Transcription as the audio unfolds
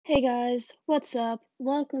Hey guys, what's up?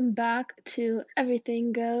 Welcome back to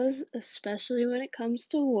Everything Goes, especially when it comes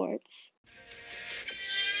to warts.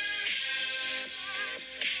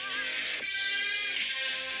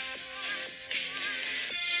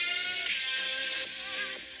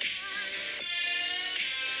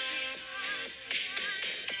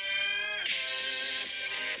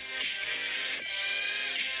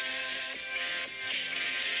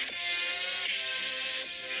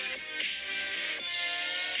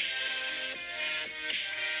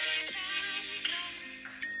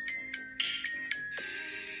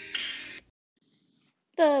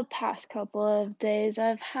 The past couple of days,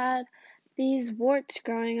 I've had these warts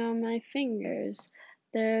growing on my fingers.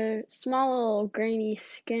 They're small little grainy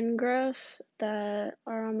skin growths that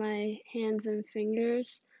are on my hands and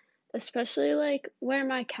fingers, especially like where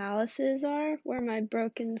my calluses are, where my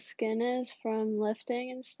broken skin is from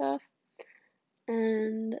lifting and stuff.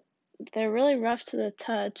 And they're really rough to the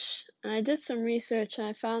touch. And I did some research and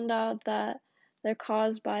I found out that they're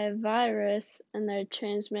caused by a virus and they're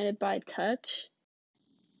transmitted by touch.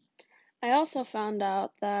 I also found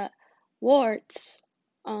out that warts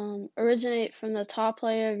originate from the top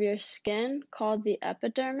layer of your skin called the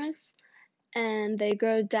epidermis, and they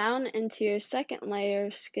grow down into your second layer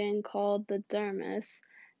of skin called the dermis,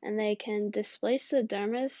 and they can displace the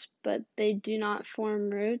dermis, but they do not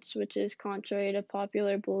form roots, which is contrary to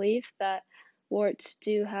popular belief that warts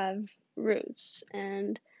do have roots,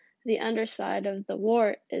 and the underside of the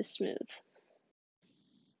wart is smooth.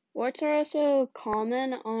 Warts are also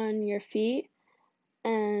common on your feet,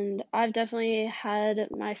 and I've definitely had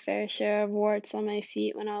my fair share of warts on my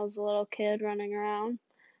feet when I was a little kid running around.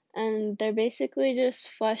 And they're basically just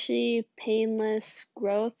fleshy, painless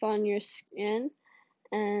growth on your skin,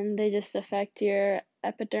 and they just affect your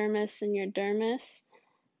epidermis and your dermis.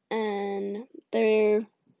 And they're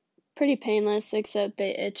pretty painless, except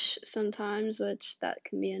they itch sometimes, which that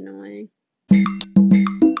can be annoying.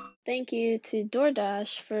 Thank you to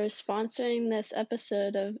DoorDash for sponsoring this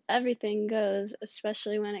episode of Everything Goes,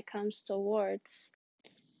 especially when it comes to warts.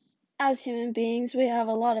 As human beings, we have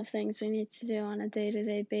a lot of things we need to do on a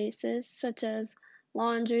day-to-day basis, such as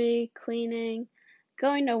laundry, cleaning,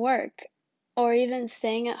 going to work, or even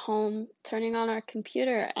staying at home, turning on our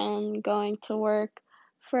computer and going to work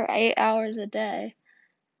for 8 hours a day.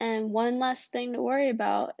 And one less thing to worry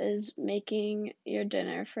about is making your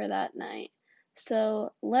dinner for that night.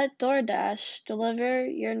 So let DoorDash deliver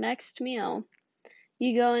your next meal.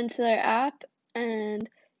 You go into their app and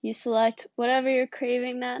you select whatever you're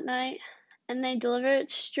craving that night, and they deliver it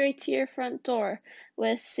straight to your front door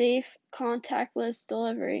with safe, contactless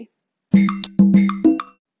delivery.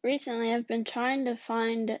 Recently, I've been trying to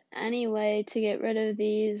find any way to get rid of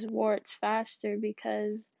these warts faster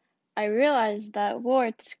because I realized that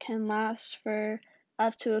warts can last for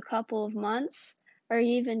up to a couple of months or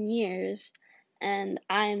even years, and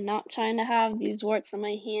I am not trying to have these warts on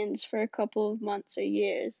my hands for a couple of months or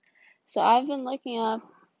years. So I've been looking up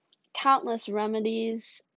countless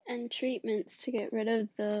remedies and treatments to get rid of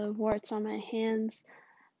the warts on my hands.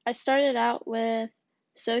 I started out with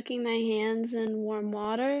soaking my hands in warm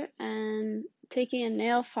water and taking a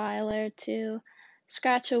nail filer to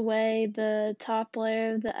scratch away the top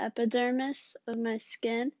layer of the epidermis of my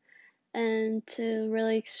skin and to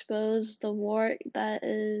really expose the wart that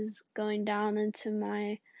is going down into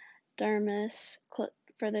my dermis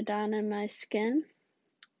further down in my skin.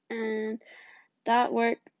 And that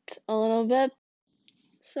worked a little bit.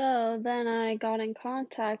 So then I got in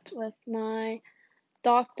contact with my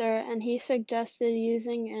doctor and he suggested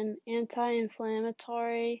using an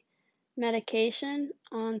anti-inflammatory medication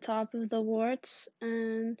on top of the warts,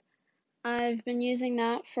 and I've been using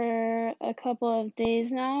that for a couple of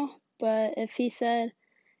days now, but if he said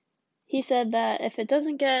that if it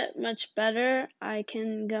doesn't get much better, I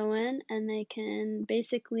can go in and they can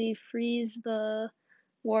basically freeze the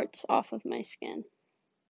warts off of my skin.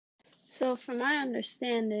 So from my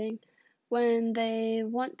understanding, when they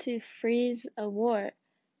want to freeze a wart,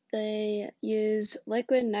 they use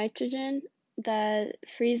liquid nitrogen that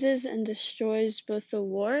freezes and destroys both the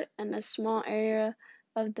wart and a small area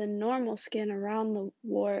of the normal skin around the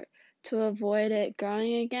wart to avoid it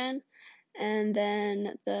growing again. And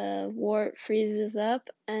then the wart freezes up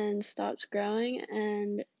and stops growing,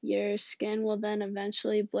 and your skin will then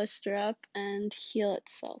eventually blister up and heal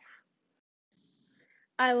itself.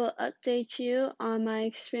 I will update you on my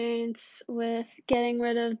experience with getting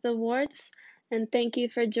rid of the warts, and thank you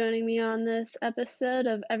for joining me on this episode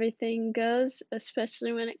of Everything Goes,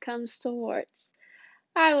 especially when it comes to warts.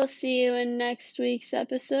 I will see you in next week's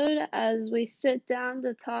episode as we sit down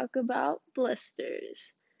to talk about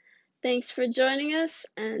blisters. Thanks for joining us,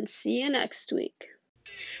 and see you next week.